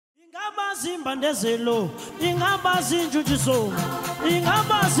Ingabasimbandezelo, ingabasinjujiso,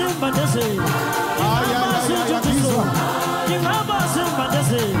 ingabasimbandezelo, ingabasinjujiso,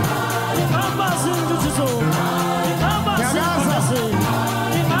 ingabasimbandezelo, ingabasinjujiso, ingabasimbandezelo,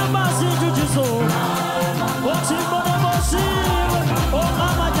 ingabasinjujiso, ochimbone bosiwe,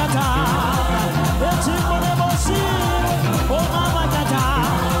 ongamatata, ochimbone bosiwe, ongamatata,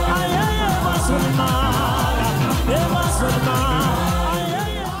 ayeye masulmana, emasulmana.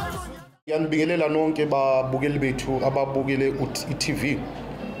 Yanibingelela nonke babukeli bethu ababukele iTV.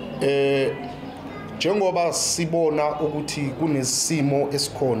 Njengoba sibona ukuthi kunesimo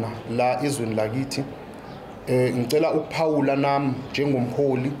esikhona la ezweni lakithi, ngicela ukuphawula nami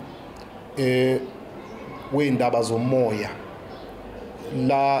njengomholi weindaba zomoya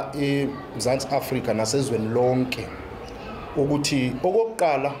la eMzansi Afrika nasezweni lonke ukuthi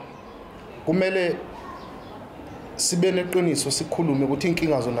okokuqala kumele sibe neqiniso sikhulume ukuthi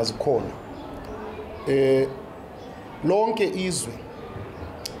inkinga zona zikhona. Lonke izwe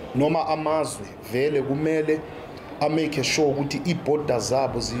noma amazwe vele kumele amake sure ukuthi i-borders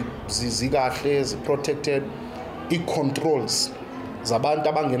zabo zikahle, zi-protected, i-controls zabantu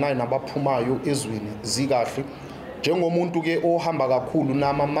abangenayo nabaphumayo ezweni zikahle. Njengomuntu ke ohamba kakhulu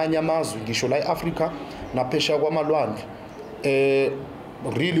namanye amazwe ngisho la eAfrica naphesheya kwamalwandle,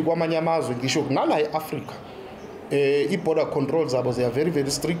 really kwamanye amazwe ngisho nala eAfrica, i-border controls zabo they are very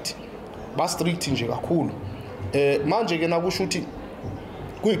very strict, ba strict nje kakhulu. Manje ke nakusho ukuthi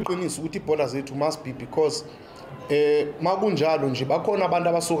kuyiqiniso ukuthi i-border zethu must be, because makunjalo nje bakhona abantu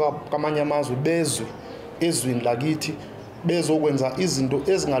abasuka kwamanye amazwe bezwe ezweni lakithi bezokwenza izinto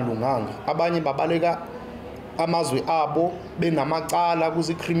ezingalunganga. Abanye babaleka amazwe abo benamacala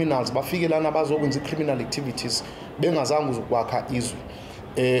kuzi criminals, bafike lana bazokwenza criminal activities bengazange uzokwakha izwe.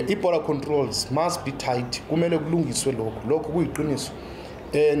 I-border controls must be tight, kumele kulungiswe lokho kuyiqiniso.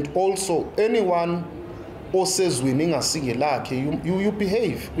 And also anyone osezweni ingasingelakhe you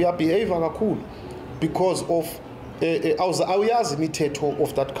behave, uyabehave kakhulu because of awuyazi imithetho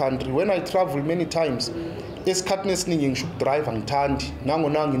of that country. When I travel many times, esikhathini esiningi ngisho ukudrive ngithandi,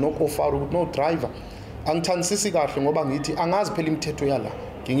 nangona nginokofara ukuthi no driver angithandisisi kahle ngoba ngithi angazi phela imithetho yala.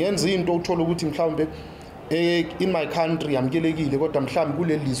 Ngingenza into uthola ukuthi mhlawumbe in my country yamkelekile kodwa mhlawumbe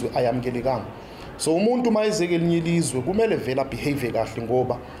kuleli lizwe ayamkelekanga. So umuntu mayizeke elinye ilizwe kumele vela behave kahle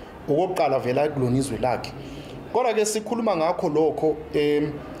ngoba okokuqala vela kulona izwe lakhe. Kodwa ke sikhuluma ngakho lokho,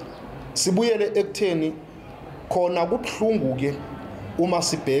 sibuyele ekutheni khona kubhlungu ke uma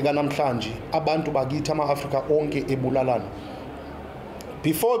sibheka namhlanje abantu bakithi ama-Afrika onke ebulalana.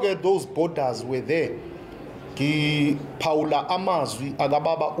 Before ke those borders were there, ngiphawula amazwi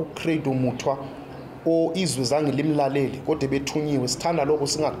akababa uCredo Muthwa o izwe zange limlaleli kodwa bethunyiwe. Sithanda lokho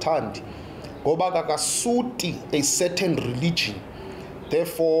singakuthandi ngoba akasuti a certain religion,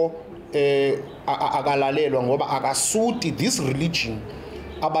 therefore akalalelwa ngoba akasuti this religion.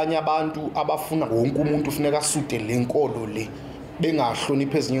 Abanye abantu abafuna wonke umuntu ufuneka asute lenkolo le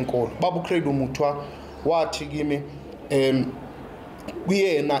bengahlonipha ezinye inkolo. Baba uCredo Muthwa wathi kimi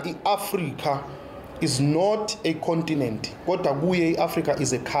kuyena iAfrica is not a continent kodwa kuye iAfrica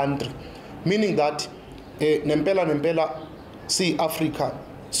is a country, meaning that nempela si Africa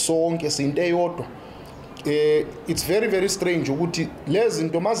sonke sinto eyodwa. It's very very strange ukuthi lezi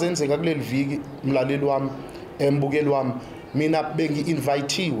zinto mazenzeka kuleli viki mlaleli wami embukeli wami mina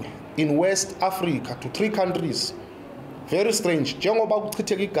bengi-invitiwe in West Africa to 3 countries. Very strange, njengoba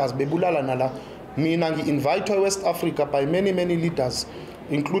kuchitheka igazi bebulala nala, mina ngi-invitwe West Africa by many leaders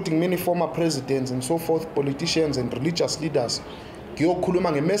including many former presidents and so forth, politicians and religious leaders.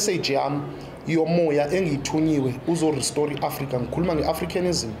 Ngiyokhuluma nge-message yami yomoya engiyithunyiwe uzo restore Africa, ngikhuluma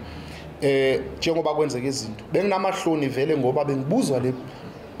nge-Africanism. Njengoba kwenzeka izinto benginamahloni vele ngoba bengibuzwa le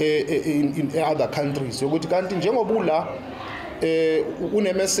in other countries ukuthi kanti njengoba ula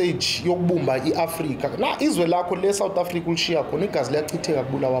une message yokubumba iAfrica na izwe lakho le South Africa ulishiya khona igazi liyachitheka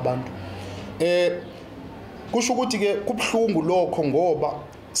kubulawa abantu. Kusho ukuthi ke kubhlungu lokho ngoba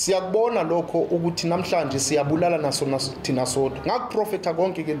siyakubona lokho ukuthi namhlanje siyabulala naso thina sodwa. Ngakuprofeta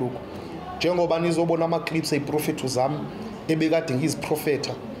konke ke lokho njengoba nizobona ama clips eyiprofethu zami ebekade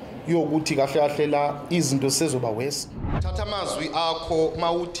ngiziprofeta yokuthi kahle kahle la izinto sezoba worse. Thatha amazwi akho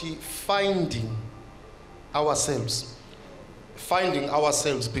mawuthi finding ourselves,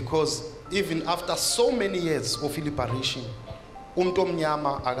 because even after so many years of liberation umuntu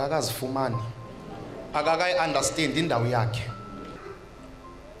omnyama akakazifumani, akakai understand indawo yakhe,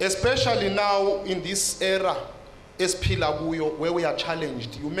 especially now in this era esiphila kuyo where we are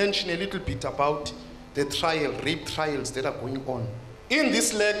challenged. You mentioned a little bit about the rape trials that are going on. In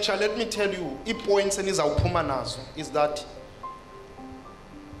this lecture, let me tell you, points and is that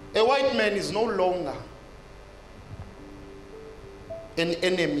A white man is no longer an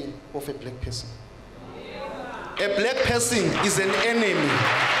enemy of a black person. A black person is an enemy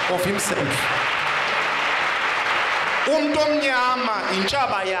of himself. Umuntu omnyama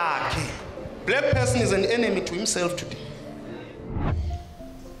intshaba yakhe. Black person is an enemy to himself today.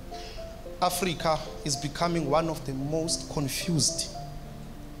 Africa is becoming one of the most confused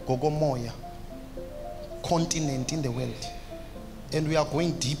gogomoya continent in the world, and we are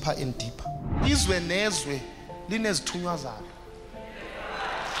going deeper and deeper. Izwe nezwe linezithunywa zalo.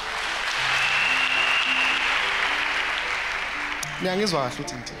 Niyangizwa kahle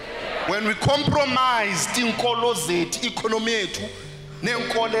uthi when we compromise inkolo zethu, economy yethu,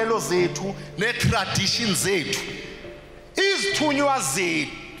 nenkolelo zethu, ne-traditions zethu, izithunywa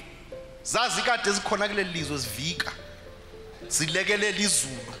zethu zazi kade zikhona kule lizwe zivika zilekelela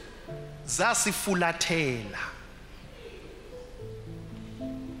izulu zasifulathela.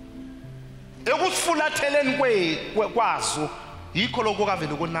 Ekusifulatheleni kwazo yikho lokho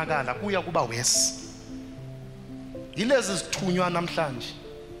kavele konakala kuya kuba worse. Yilezi zithunywa namhlanje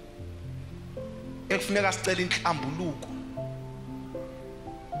ekufuneka sicela inhlambuluko.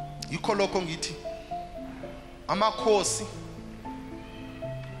 Yikho lokho ngithi amakhosi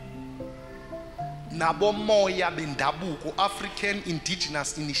nabomoya bendabuko, African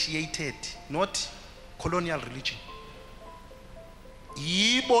indigenous initiated, not colonial religion,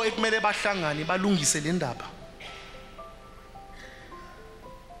 yibo ekumele bahlangane balungise le ndaba.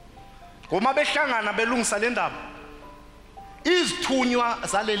 Ngoma behlangana belungisa le ndaba, izithunywa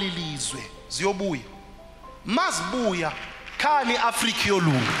zaleli lizwe ziyobuya. Mazibuya khani Africa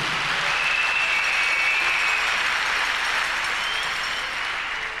yolunga.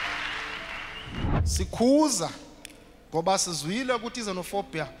 Sikhuza ngoba sizwile ukuthi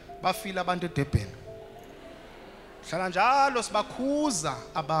Xenophobia bafila abantu eDurban. Hlala njalo sibakhuza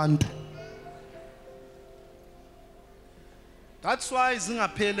abantu. That's why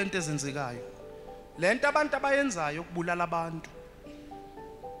zingapheli into ezenzekayo. Lento abantu abayenzayo ukubulala abantu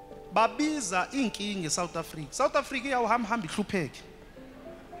babiza inkingi eSouth Africa. South Africa iyawuhamba ihlupheke.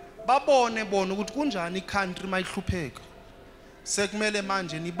 Babone bona ukuthi kunjani icountry mayihlupheka. Sekumele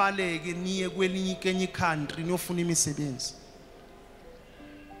manje nibaleke niye kwelinye kenye country niyofuna imisebenzi.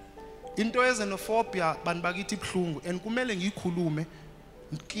 Into ye-xenophobia bantu bakithi ibhlungu, and kumele ngiyikhulume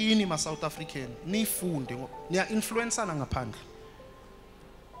kini ma South African nifunde niya influenceana ngaphandle.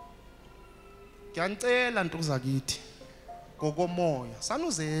 Ngiyanicela nto zakithi ngokomoya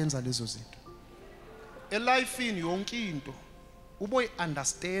sanuzenza lezo zinto. Elifeini yonke into uboy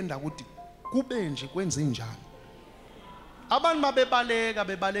understand ukuthi kube nje kwenze njani. Abantu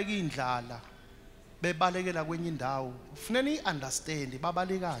bebaleka indlala bebalekela kwenye indawo kufanele i-understand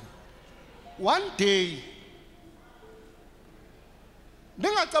babalekani. One day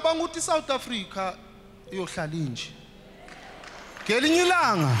ningacabanga ukuthi South Africa iyohlala inje. Ngelinye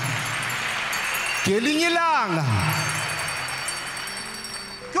ilanga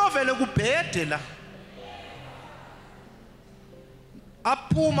kuyovele kubhede la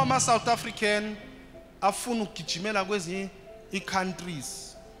aphuma ama South African afuna ukugijimela kwezinye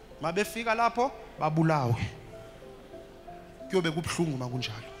i-countries, mabefika lapho babulawe. Kuyobe kubhlungu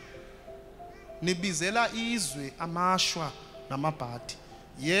makunjalo. Nibizela izwe amashwa namabhadi.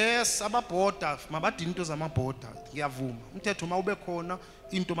 Yes, ababhoda mabadini into zamabhoda ngiyavuma. Umthetho mawube khona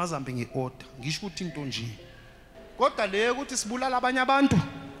into mazambe ngeorder. Ngisho ukuthi into nje. Kodwa le ukuthi sibulala abanye abantu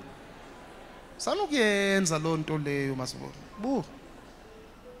sanukuyenza lo nto leyo masibona. Bu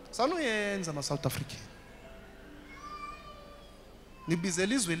sanuyenza ma South African.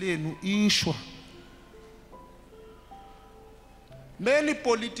 Nibizela izwe lenu ishwa. Many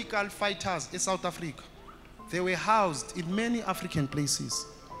political fighters in South Africa, they were housed in many African places.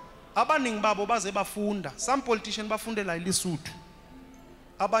 Abaningi babo baze bafunda. Some politicians bafunde la eLesotho.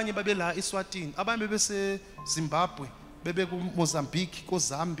 Abanye babe la eSwatini, abanye bese Zimbabwe, bebe ku Mozambique, ko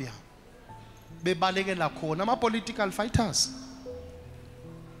Zambia. Bebalekela khona ama political fighters.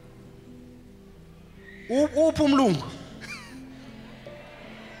 Uphi umlungu?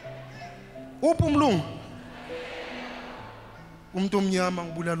 Uphi umlungu? Umuntu omnyama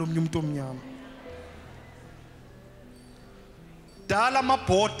ngibulala omnye umuntu omnyama. Dala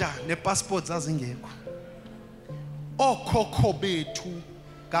amabhoda nepassport zazingekho. Okhokho bethu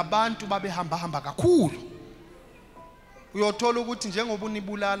ngabantu babehamba kakhulu. Uyothola ukuthi njengoba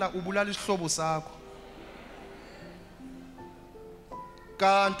unibulala ubulala isihlobo sakho.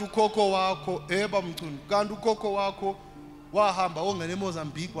 Kanti ukhokho wakho eba mcunu. Kanti ukhokho wakho wahamba ongene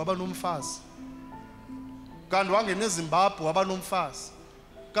eMozambique waba nomfazi. Kanti wangena eZimbabwe waba nomfazi.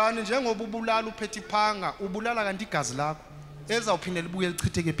 Kanti njengoba ubulala uphethe iphanga ubulala kanti igazi lakho. ezawuphindela ibuye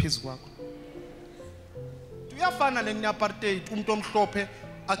lichitheke phezu kwakho. Uyafana le-apartheid, umuntu omhlophe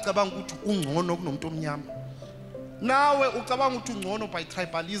acabanga ukuthi ungcono kunomuntu omnyama. Nawe ucabanga ukuthi ungcono by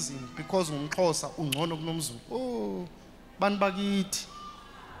tribalism because ngumXhosa ungcono kunomZulu. Oh, bantu bakithi.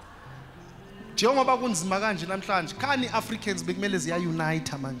 Njengoba kunzima kanje namhlanje, khani Africans bekumele ziya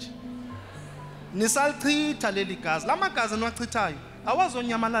unite manje. Nisalichitha leli gazi. Lamagazi eniwachithayo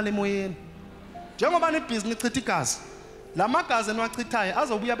awazonyamalala emoyeni. Njengoba nebhizinisi ichitha igazi, lamagazi eniwachithayo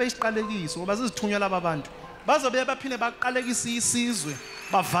azobuya beyisiqalekiso ngoba zizithunywa laba bantu. Bazobuya baphinde baqalekisa isizwe,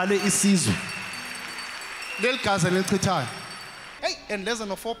 bavale isizwe. Leli gazi elichithayo. Hey, and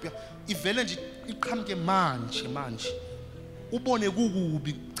Xenophobia ivele nje iqhamuke manje. Ubone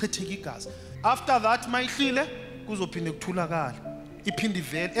kukubi chitheka igazi. After that mayihlile kuzophinde kuthulakala. Iphinde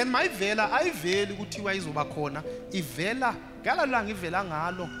ivela and mayivela ayiveli ukuthi wayizoba khona, ivela ngala langa ivela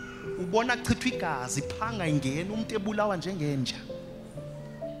ngalo. Ubona chithwa igazi iphanga ingena umuntu ebulawa njengenja.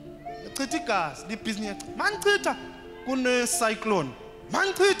 Chitha igazi libhizinisi mangichitha kune cyclone,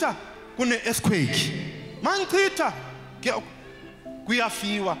 mangichitha kune earthquake, mangichitha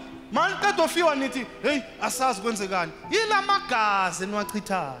kuyafiwa, mangiqeda ofiwa nithi hey asazi kwenzekani. Yilamagazi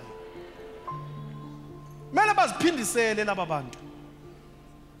eniwachithayo. Mele baziphindisele laba bantu.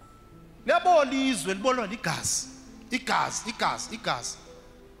 Lebo lizwe libonwa ligazi. Igazi.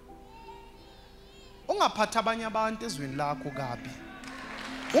 Ungaphatha abanye abantu ezweni lakho kabi.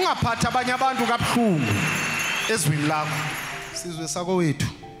 Ungaphatha abanye abantu kabuhlungu ezweni lakho. Sizwe sako wethu.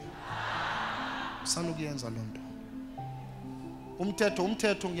 Sanukuyenza lonto.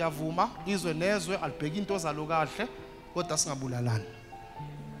 Umthetho ngiyavuma, izwe nezwe alibheka into zalo kahle, kodwa singabulalani.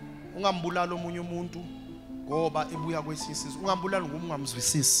 Ungambulala omunye umuntu ngoba ebuya kwesisizwe. Ungambulala ngoba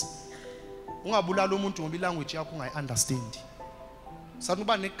ungamzwisisi. Ungabulala umuntu ngoba ilanguage yakho ungayi-understand.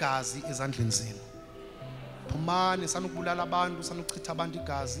 Sanukuba negazi ezandleni zenu. Phumani sanukubulala abantu, sanukuchitha abantu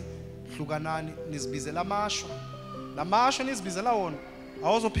igazi, hlukanani nizibizela amashwa. Lamashwa nizibizela wona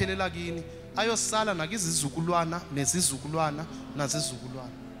awuzophelela kini, ayosala nakizizukulwana nezizukulwana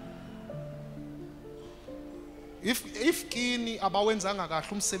nazizukulwana. If kini abawenzanga kahle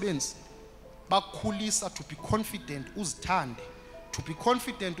umsebenzi, bakhulisa to be confident uzithande. To be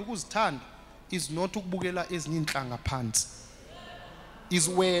confident ukuzithanda is not ukubukela ezinye inhlanga phansi. Is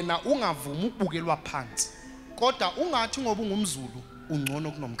wena ungavuma ukubukelwa phansi. Kodwa ungathi ngoba ungumZulu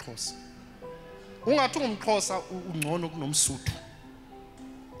ungcono kunomXhosa. Ungathi ungumXhosa ungcono kunomSuthu.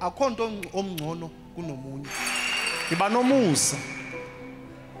 Akho nto omngcono kunomunye. Iba nomusa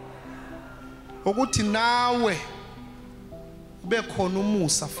ukuthi nawe ube khona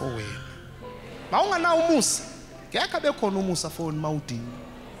umusa for wena. Mawunganawo umusa, ngeke abe khona umusa for wena mawudinga.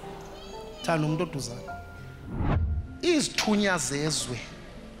 Thana umuntu oduzana. Izithunya zezwe.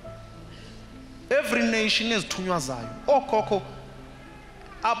 Every nation ezithunywa zayo. Okhokho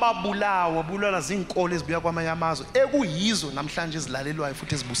ababulala zinkolo ezibuya kwamanye amazwe ekuyizo namhlanje ezilalelwayo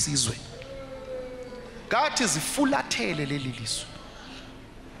futhi ezibusizwe. Ngathi zifulathele leli lizwe.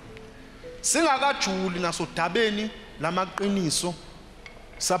 Singakajuli nasodabeni lamaqiniso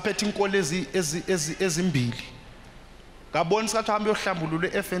saphethe inkolo ezimbili. Ngabona sathi hambe yohlambulula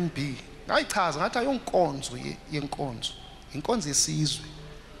eFNB. Ngayichaza ngathi ayonkonzo yenkonzo. Inkonzo yesizwe.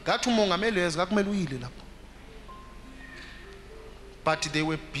 Ngathi umongameli wezwe akumele uyile lapho. But they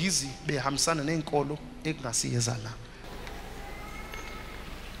were busy behambisana nenkolo ekungasiyeza la.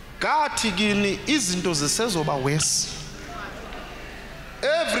 Ngathi kini izinto zisezoba worse.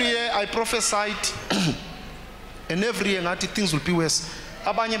 Every year I prophesied and every year ngathi things will be worse.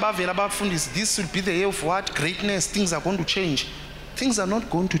 Abanye bavela abafundisi, this will be the year of what? Greatness. Things are going to change. Things are not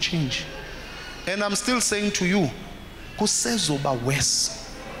going to change. And I'm still saying to you, kusezoba worse.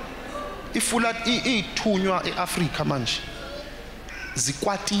 Ifula ithunywa eAfrica manje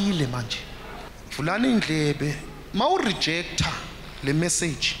zikwatile manje. Fulani indlebe mawu rejecta le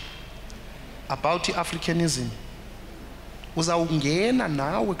message about Africanism, uzawungena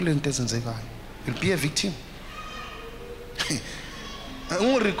nawe kule nto ezenzekayo. You'll be a victim.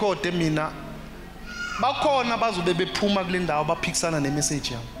 Ungirecord mina bakhona bazobe bephuma kule ndawo baphikisana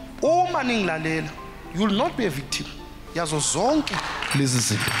nemessage yami. Uma ningilalela, you will not be a victim. Yazo zonke lezi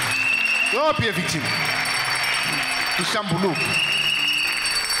zinto. You will not be a victim. Ihlambuluko.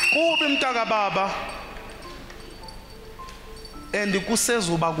 Kubi mntaka baba. And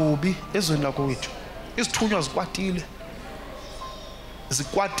kusezoba kubi ezweni lakho wethu. Izithunywa zikwatile.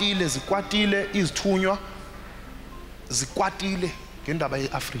 Zikwatile izithunywa zikwatile ngendaba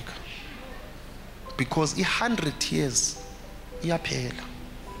yeAfrica. Because 100 years iyaphela.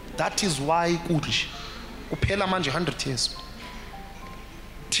 That is why kudli kuphela manje 100 years.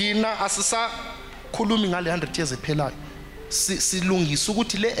 Thina asisa khulumi ngale 100 years ephelayo. silungisa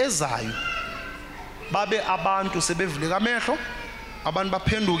ukuthi le ezayo babe abantu sebevuleka amehlo abantu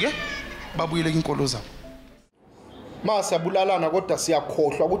baphenduke babuyele inkolo zabo. Siyabulalana kodwa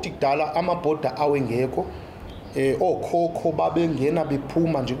siyakhohlwa ukuthi kudala amabhoda awengekho okhokho babengena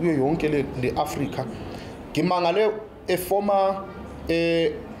bephuma nje kuyo yonke le Africa. Ngimangale former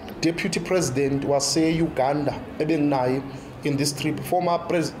deputy president wase Uganda ebenginaye in this trip, former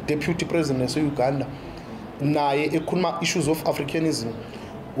deputy president wase Uganda naye ekhuluma issues of Africanism.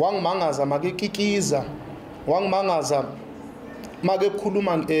 Wangimangaza makekikiza, wangimangaza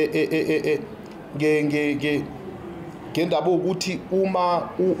makekhuluma ngendaba ukuthi uma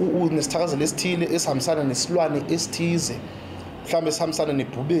unesithakazelo esithile esihambisana nesilwane esithize, mhlambe esihambisana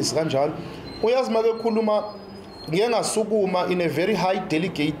nebhubesi kanjalo, uyazi makekhuluma ngeke ngasukuma in a very high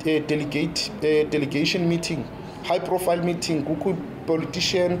delegation meeting, high profile meeting, kukho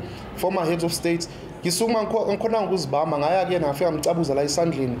politician, former heads of states, ngisukuma ngikhona ngikuzibamba ngaya ke ngafika ngicabuza la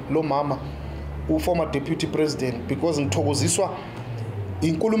isandleni lo mama former deputy president because ngithokoziswa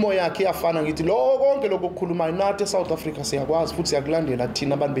inkulumo yakhe yafana ngithi lo konke lokukhuluma nathi eSouth Africa siyakwazi futhi siyakulandela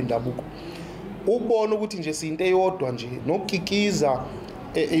thina abantu bendabuko. Ubona ukuthi nje siyinto eyodwa nje nokukikiza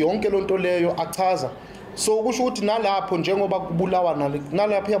yonke lonto leyo achaza. So kusho ukuthi nalapho njengoba kubulawa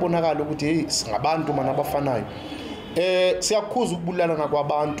nalapho yabonakala ukuthi hey singabantu mana abafanayo. Siyakhuza ukubulalana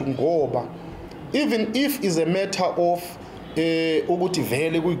kwabantu ngoba even if is a matter of ukuthi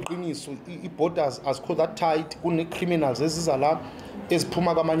vele kuyiqiniso i-borders azikho that tight, kune criminals eziza la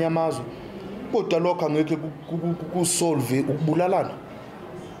eziphuma kwamanye amazwe, kodwa lokho angeke kusolve ukubulalana,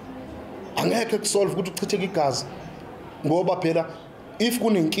 angeke kusolve ukuthi uchitheke igazi ngoba phela if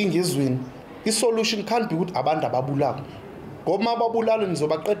kunenkinga ezweni i-solution can't be ukuthi abantu ababulala ngoba ababulala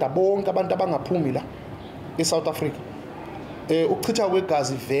nizobaqeda bonke abantu abangaphumi la eSouth Africa. Ukuchitha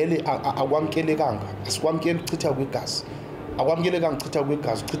kwegazi vele akwamkelekanga, asikwamkeli ukuchitha kwegazi, akwamkelekanga ukuchitha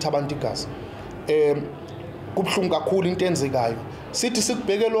kwegazi, uchitha abantu igazi. Kubhlungu kakhulu into enzekayo. Sithi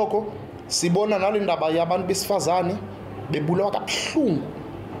sikubheke lokho sibona nalendaba yabantu besifazane bebulawa kabuhlungu,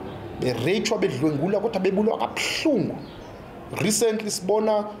 berechwa bedlwengula kodwa bebulawa kabuhlungu. Recently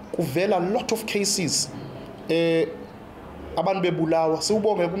sibona kuvela a lot of cases abantu bebulawa.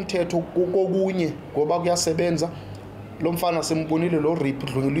 Siubonge kumthetho kokunye ngoba kuyasebenza. Lo mfana sembonile lo rape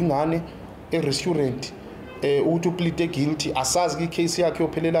dlwengula ingane e-restaurant ukuthi uplete guilty, asazi icase yakhe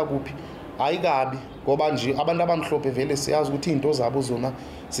yophelela kuphi, ayikabi ngoba nje abantu abamhlophe vele siyazi ukuthi into zabo zona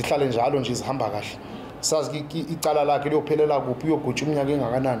sihlale njalo nje zihamba kahle, sazi icala lakhe liyophelela kuphi, uyogutsha umnyaka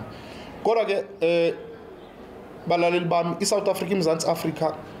engakanani. Kodwa ke balaleli bami, iSouth Africa, iMzansi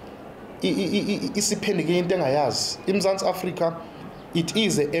Africa isiphendike into engayazi. iMzansi Africa it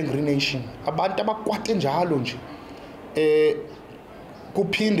is an angry nation, abantu abakwate njalo nje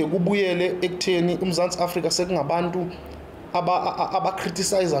kuphinde kubuyele ekutheni uMzansi Africa sekungabantu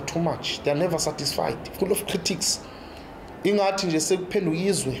aba-criticize too much, they are never satisfied, full of critics. Ingathi nje sekuphenduka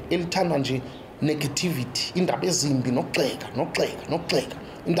izwe elithanda nje negativity, indaba ezimbi nokuxeka,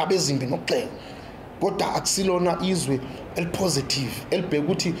 indaba ezimbi nokuxeka. Kodwa akusilona izwe elipositive elibheka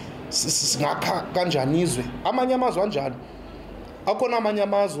ukuthi singakha kanjani izwe. Amanye amazwe anjalo, akhona amanye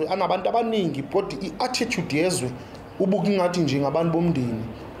amazwe anabantu abaningi kodwa i-attitude yezwe ubuka ingathi nje ngabantu bomndeni,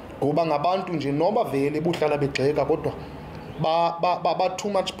 ngoba ngabantu nje noma vele buhlala begxeka kodwa ba too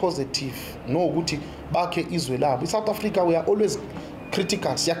much positive no ukuthi bakhe izwe labo. iSouth Africa we are always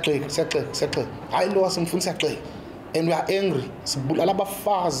critical, siyagxeka hayi lo wasimfuni siyagxeka, and we are angry, sibulala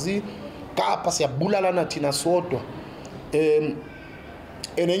abafazi kapha, siyabulalana thina sodwa.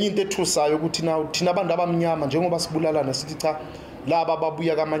 Enenye into ethusayo ukuthi thina abantu abamnyama njengoba sibulalana sithi cha laba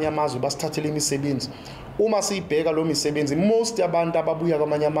babuya kwamanye amazwe basithathele imisebenzi. Uma siyibheka lo misebenzi, most abantu ababuya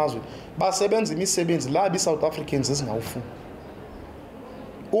kwamanye amazwe basebenza imisebenzi la iSouth Africans ezingawufuni.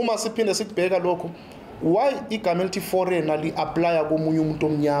 Uma siphinde sikubheka lokho, why igama elithi foreigner li apply komunye umuntu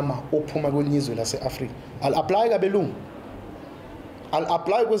omnyama ophuma kwelinye izwe lase-Africa? Al apply kabelungu, al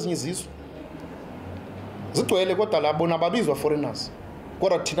apply kwezinye izizwe zigcwele, kodwa labona babizwa foreigners,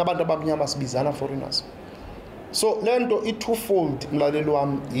 kodwa thina abantu abamnyama sibizana foreigners. So lento i-twofold mlaleli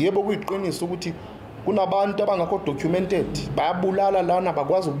wami. Yebo kuyiqiniso ukuthi kunabantu abangakho documented bayabulala lana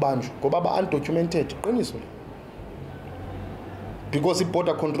bakwazi ukubanjwa ngoba ba-undocumented, qiniso le, because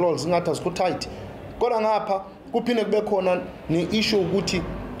i-border controls ingathi azikho tight. Kodwa ngapha kuphinde kube khona ne-issue ukuthi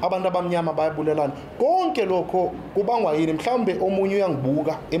abantu abamnyama bayabulalana. Konke lokho kubangwa yini? Mhlawumbe omunye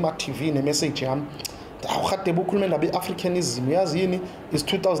uyangibuka ema-TV ne-message yami, Radebe ukhuluma nabe-Africanism, yazi yini, is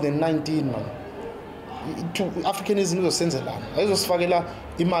 2019 man. Africanism izosenzelana, ayizosifakela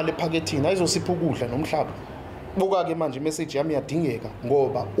imali ephakethini, ayizosipha ukudla nomhlaba. Buka ke manje message yami yadingeka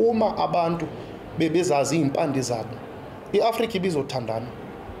ngoba uma abantu bebezazi impande zabo, iAfrika ibizothandana.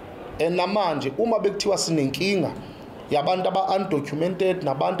 And namanje uma bekuthiwa sinenkinga yabantu aba-undocumented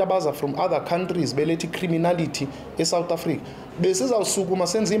nabantu abaza from other countries belethe criminality eSouth Africa, besizawusukuma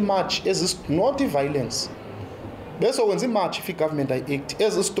senza imarch not violence, bese wenza imarch if i-government ayi-act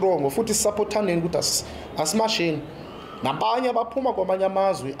ezistrong futhi sisapothaneni ukuthi asimasheni. Nabanye abaphuma kwamanye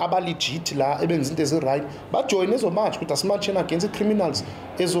amazwe abalegit la ebenza into ezi-right bajoyine ezo march ukuthi asimasheni against i-criminals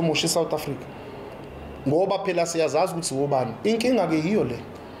ezomosha eSouth Africa, ngoba phela siyazazi ukuthi wobani. Inkinga-ke yiyo le,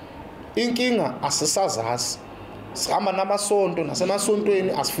 inkinga asisazazi. Sihamba namasonto,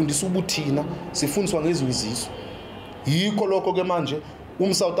 nasemasontweni asifundisa ubuthina, sifundiswa ngezinye izizwe. Yikho lokho-ke manje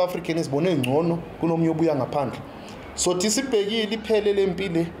South African esibone ngcono kunomnye obuya ngaphandle. So thi sibhekile iphele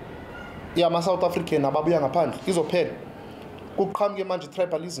lempile yama South African ababuya ngaphandle izophela. Kuqhamuke manje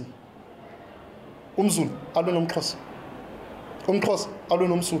tribalism. UmZulu alwe nomXhosa, umXhosa alwe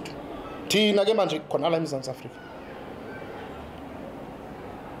nomSuthu. Thina ke manje khona la eMzantsi Afrika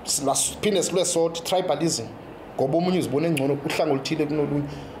siphinde silwe sort tribalism, ngoba omunye uzibone ngcono uhlanga oluthile kunolunye.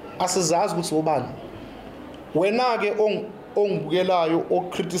 Asizazi ukuthi ubani. Wena ke ongibukelayo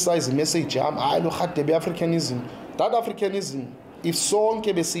ocriticize imessage yami, hayi lo Radebe Africanism. That Africanism, if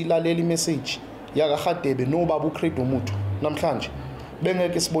sonke besilalela imessage yaka Radebe no baba uCredo Muthu namhlanje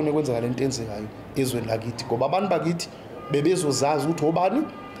bengeke sibone kwenzeka lento enzekayo ezweni lakithi, ngoba abantu bakithi bebezozazi ukuthi obani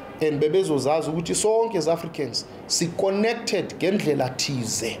and bebezozazi ukuthi sonke as Africans si connected ngendlela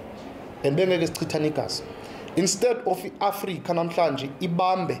thize and bengeke sichithana igazi. Instead of Africa namhlanje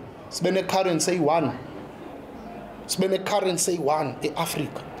ibambe sibe ne currency eyi-1, sibe ne currency eyi-1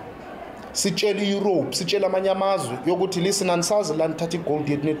 eAfrica, sitshela iEurope, sitshela amanye amazwe yokuthi listen anisazi la nithatha igold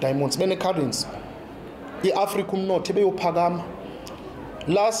yethu ne-diamonds, sibe ne currency. iAfrica umnotho beyophakama.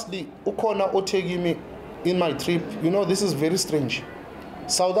 Lastly, ukhona othekimi in my trip, you know, this is very strange.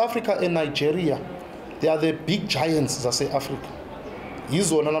 South Africa and Nigeria, they are the big giants zase-Africa.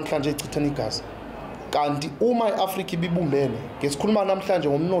 Yizona namhlanje echithana igazi. Kanti uma iAfrica ibibumbene, ngesikhuluma namhlanje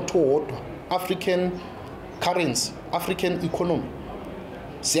ngomnotho wodwa, African currency, African economy,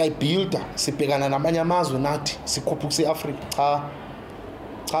 siyayibuilda, sibhekana namanye amazwe nathi sikhuphukise iAfrica.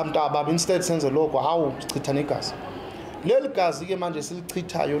 Cha mntaba, instead senze lokho, hawu sichithana igazi. Leli gazi ke manje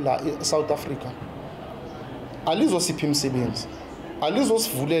silichithayo la eSouth Africa alizosipha imisebenzi,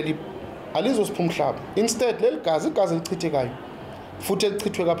 alizosivulela, alizosipha umhlaba. Instead leli gazi, igazi elichithekayo futhi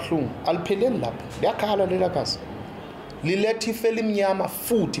elichithwe kabuhlungu alipheleli lapho, liyakhala lela gazi, liletha ife elimnyama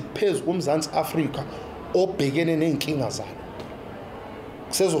futhi phezu koMzantsi Afrika obhekene ney'nkinga zalo.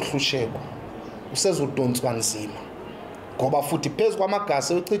 Kusezohlushekwa, usezodonswa nzima, ngoba futhi phezu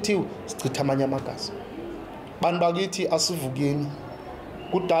kwamagazi echithiwe sichitha amanye amagazi. Bantu bakithi asivukeni,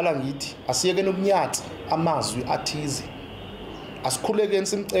 kudala ngithi asiyekeni ukunyatha amazwi athize, asikhulekeni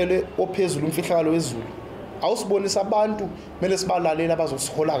simcele ophezulu umfihlakalo wezulu. Awusibonisa abantu kumele sibalalela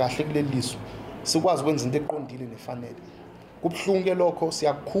abazosihola kahle kuleli lizwe, sikwazi ukwenza into eqondile nefanele. Kubuhlungu lokho,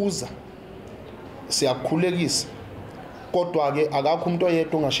 siyakukhuza, siyakukhulekisa, kodwa ke akakho umuntu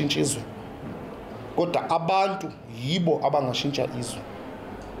oyedwa ongashintsha izwe, kodwa abantu yibo abangashintsha izwe.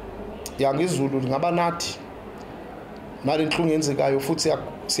 Yangizulu lingaba nathi nale nhlungu yenzekayo, futhi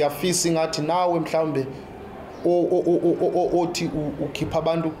siyafisa ingathi nawe mhlawumbe othi ukhipha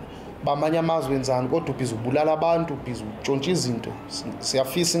abantu bamanye amazwe wenzani, kodwa ubhiza ubulala abantu, ubhiza utshontsha izinto.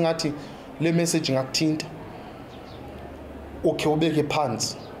 Siyafisa ingathi le message ngakuthinta, ukhe ubeke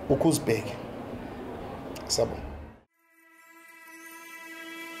phansi ukuzibheke. Siyabonga.